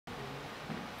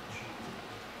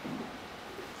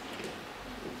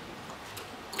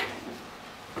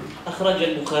أخرج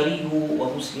البخاري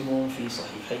ومسلم في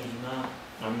صحيحيهما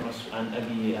عن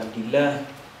أبي عبد الله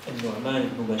النعمان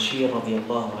بن بشير رضي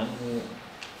الله عنه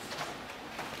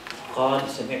قال: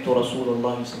 سمعت رسول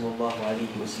الله صلى الله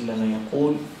عليه وسلم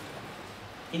يقول: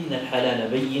 إن الحلال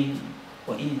بين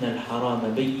وإن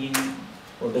الحرام بين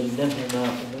وبينهما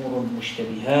أمور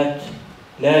مشتبهات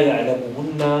لا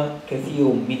يعلمهن كثير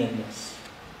من الناس.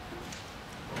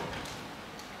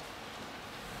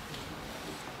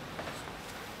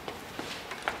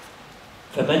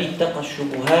 فمن اتقى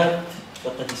الشبهات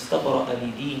فقد استبرأ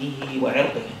لدينه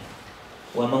وعرضه،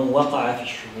 ومن وقع في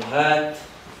الشبهات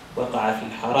وقع في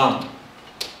الحرام،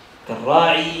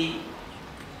 كالراعي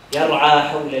يرعى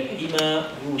حول الحمى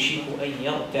يوشك أن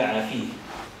يرتع فيه.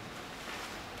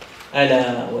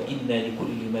 ألا وإن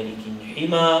لكل ملك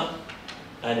حمى،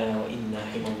 ألا وإن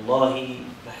حمى الله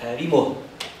محارمه.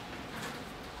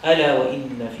 ألا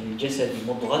وإن في الجسد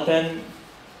مضغة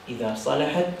إذا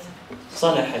صلحت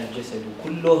صلح الجسد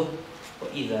كله،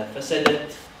 وإذا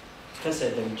فسدت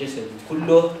فسد الجسد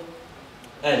كله،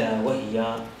 ألا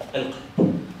وهي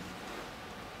القلب.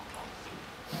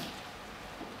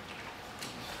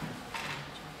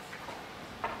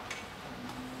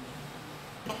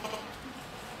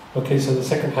 Okay, so the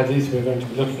second hadith we're going to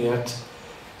be looking at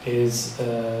is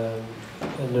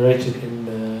narrated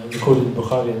recorded in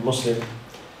Bukhari and Muslim,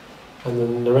 and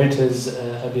the narrator is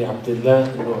Abi Abdullah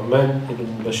Nu'man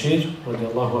ibn Bashir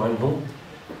radiallahu anhu,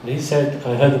 and he said,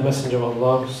 I heard the Messenger of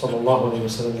Allah sallallahu alayhi wa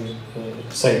sallam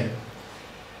say,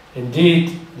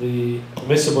 indeed the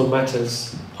permissible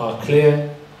matters are clear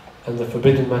and the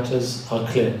forbidden matters are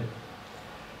clear,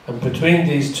 and between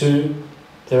these two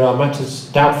there are matters,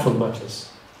 doubtful matters.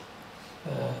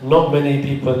 Not many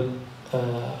people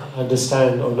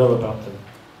understand or know about them.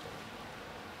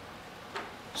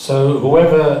 So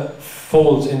whoever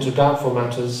falls into doubtful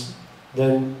matters,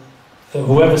 then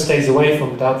whoever stays away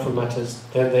from doubtful matters,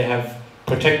 then they have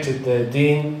protected their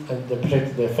deen and they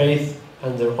protected their faith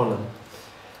and their honor.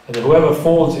 And whoever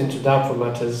falls into doubtful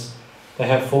matters, they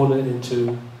have fallen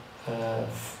into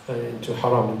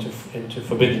haram, into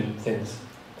forbidden things.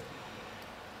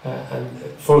 And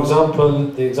for example,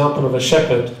 the example of a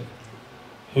shepherd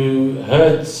who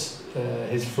herds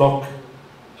his flock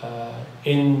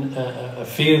in a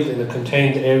field, in a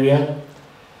contained area,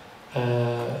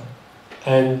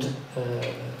 and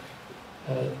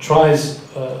tries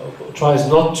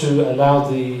not to allow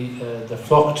the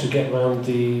flock to get around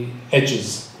the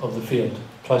edges of the field,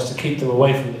 tries to keep them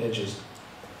away from the edges.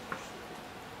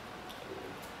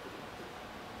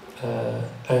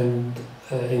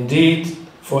 Indeed,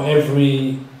 for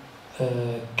every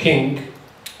king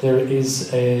there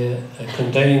is a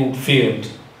contained field,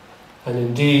 and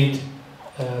indeed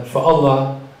for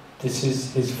Allah this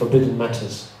is His forbidden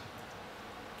matters.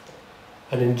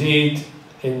 And indeed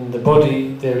in the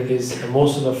body there is a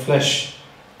morsel of flesh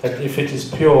that if it is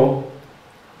pure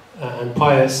and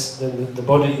pious, then the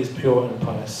body is pure and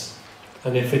pious,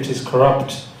 and if it is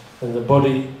corrupt, then the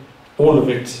body, all of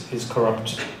it is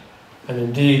corrupt. And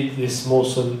indeed this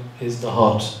morsel is the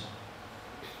heart.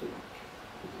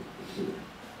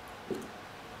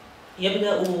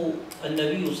 يبدأ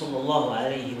النبي صلى الله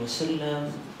عليه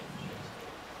وسلم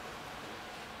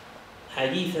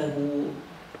حديثه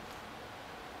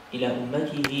إلى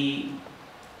أمته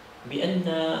بأن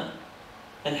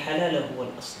الحلال هو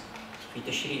الأصل في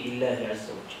تشريع الله عز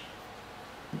وجل،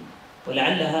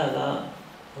 ولعل هذا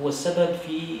هو السبب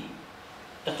في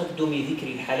تقدم ذكر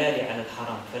الحلال على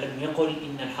الحرام، فلم يقل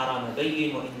إن الحرام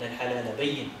بين وإن الحلال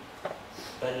بين،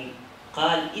 بل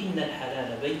قال إن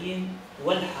الحلال بين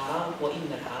والحرام وإن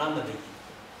الحرام بين.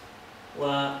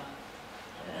 ومع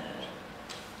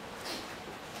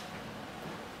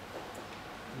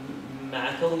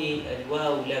كون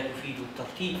الواو لا تفيد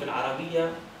الترتيب في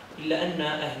العربية، إلا أن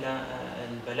أهل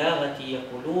البلاغة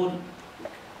يقولون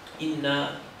إن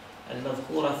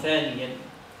المذكور ثانيا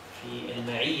في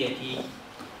المعية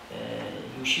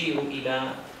يشير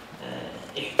إلى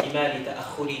احتمال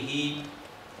تأخره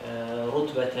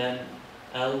رتبة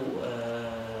أو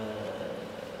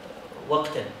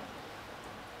وقتا.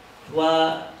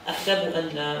 وأحسب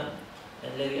أن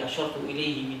الذي أشرت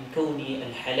إليه من كون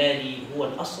الحلال هو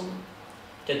الأصل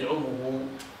تدعمه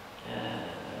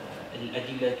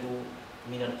الأدلة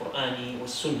من القرآن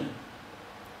والسنة.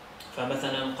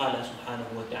 فمثلا قال سبحانه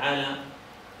وتعالى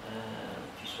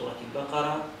في سورة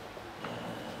البقرة: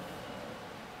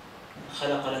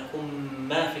 خلق لكم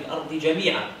ما في الأرض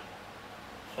جميعا.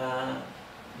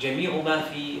 فجميع ما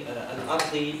في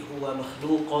الأرض هو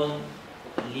مخلوق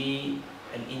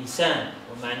للإنسان،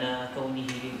 ومعنى كونه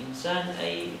للإنسان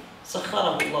أي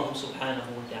سخره الله سبحانه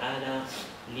وتعالى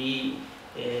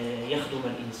يخدم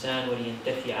الإنسان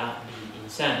ولينتفع به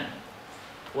الإنسان.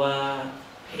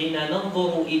 وحين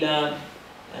ننظر إلى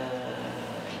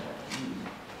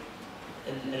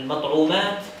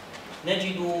المطعومات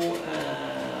نجد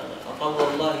قول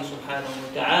الله سبحانه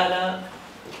وتعالى: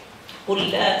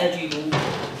 قل لا أجد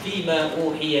فيما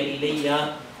أوحي إلي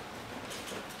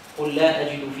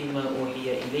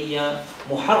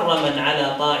محرما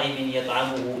على طاعم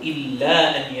يطعمه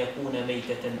إلا أن يكون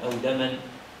ميتة أو دما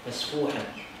مسفوحا.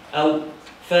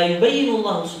 فيبين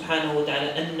الله سبحانه وتعالى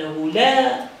أنه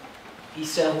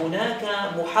ليس هناك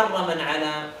محرما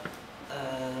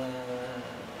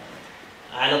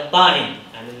على الطاعم،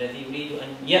 على الذي يريد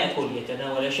أن يأكل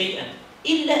يتناول شيئا،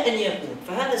 إلا أن يكون.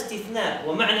 فهذا استثناء،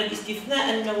 ومعنى الاستثناء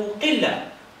أنه قلة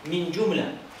من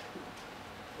جملة،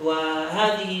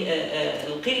 وهذه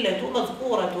القلة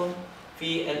مذكورة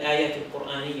في الآيات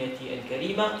القرآنية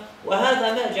الكريمة.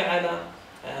 وهذا ما جعل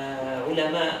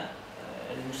علماء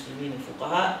المسلمين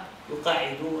الفقهاء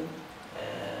يقاعدون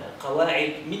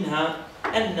قواعد، منها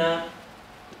أن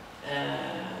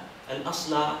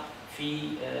الأصل في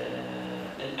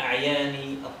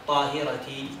الأعيان الطاهرة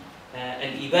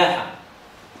الإباحة،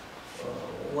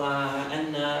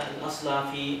 وأن الأصل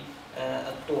في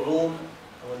الطعوم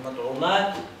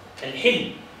والمطعومات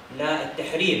الحل لا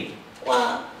التحريم.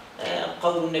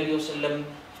 وقول النبي صلى الله عليه وسلم: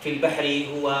 في البحر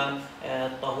هو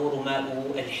الطهور ماؤه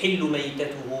الحل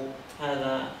ميتته،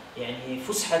 هذا يعني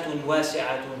فسحة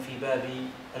واسعة في باب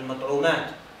المطعومات.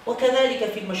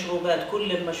 وكذلك في المشروبات،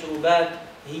 كل المشروبات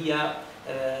هي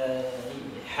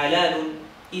حلال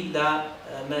إلا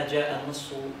ما جاء النص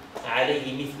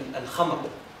عليه مثل الخمر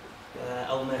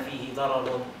أو ما فيه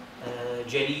ضرر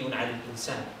جلي على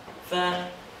الإنسان.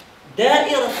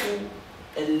 فدائرة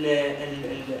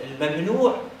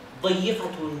الممنوع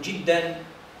ضيقة جدا،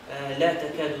 لا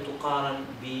تكاد تقارن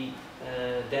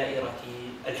بدائرة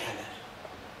الحلال.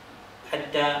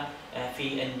 حتى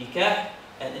في النكاح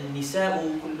النساء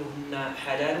كلهن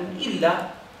حلال إلا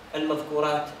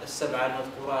المذكورات السبعة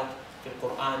المذكورات في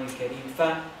القرآن الكريم.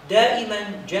 فدائما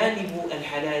جانب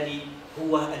الحلال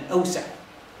هو الأوسع،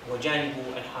 وجانب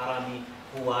الحرام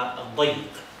هو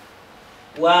الضيق.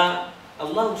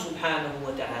 والله سبحانه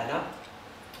وتعالى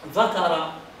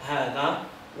ذكر هذا،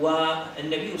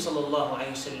 والنبي صلى الله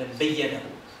عليه وسلم بينه،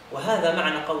 وهذا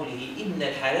معنى قوله: إن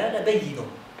الحلال بين.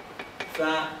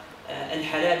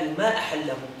 فالحلال ما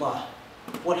أحله الله،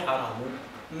 والحرام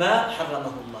ما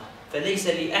حرمه الله، فليس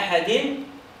لأحد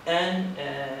أن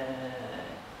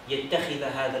يتخذ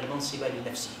هذا المنصب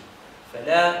لنفسه.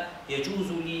 فلا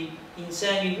يجوز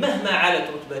لإنسان مهما علت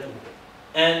رتبته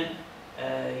أن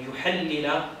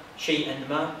يحلل شيئا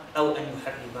ما أو أن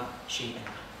يحرم شيئا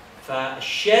ما.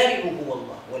 فالشارع هو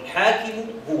الله، والحاكم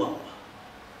هو الله.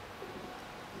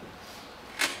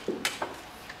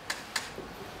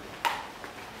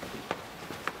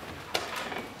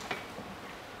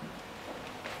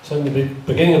 So in the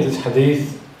beginning of this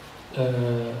hadith,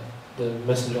 the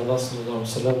Messenger of Allah sallallahu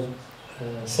alaihi wasallam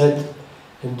said,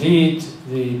 "Indeed,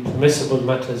 the permissible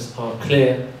matters are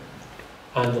clear,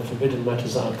 and the forbidden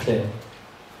matters are clear."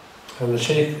 And the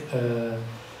Sheikh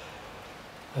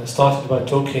started by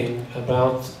talking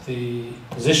about the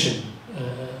position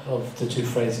of the two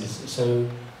phrases. So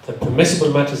the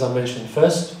permissible matters are mentioned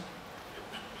first,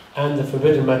 and the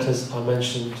forbidden matters are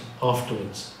mentioned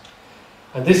afterwards.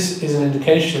 And this is an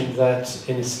indication that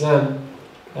in Islam,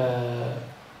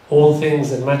 all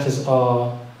things and matters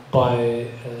are by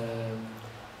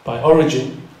origin,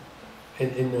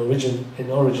 in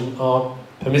origin are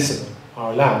permissible,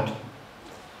 are allowed,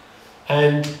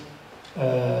 and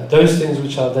those things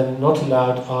which are then not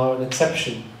allowed are an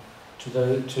exception to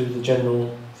the general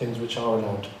things which are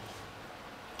allowed.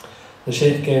 The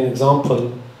Sheikh gave an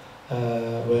example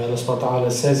where Allah subhanahu wa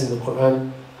ta'ala says in the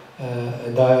Quran,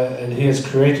 and He has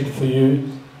created for you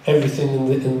everything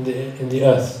in the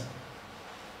earth.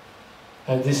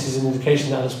 And this is an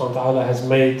indication that Allah subhanahu wa ta'ala has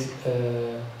made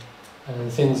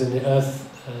things in the earth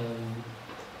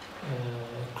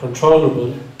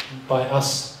controllable by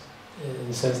us, in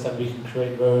the sense that we can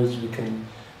create roads, we can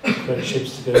create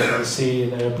ships to go to the sea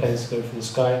and aeroplanes to go from the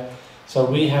sky. So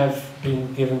we have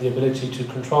been given the ability to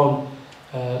control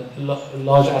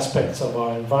large aspects of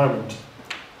our environment.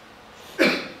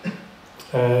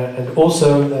 And also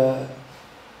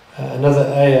another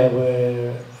ayah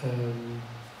where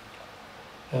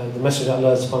the Messenger of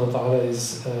Allah subhanahu wa ta'ala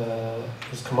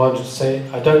is commanded to say,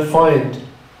 "I don't find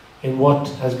in what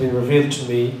has been revealed to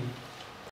me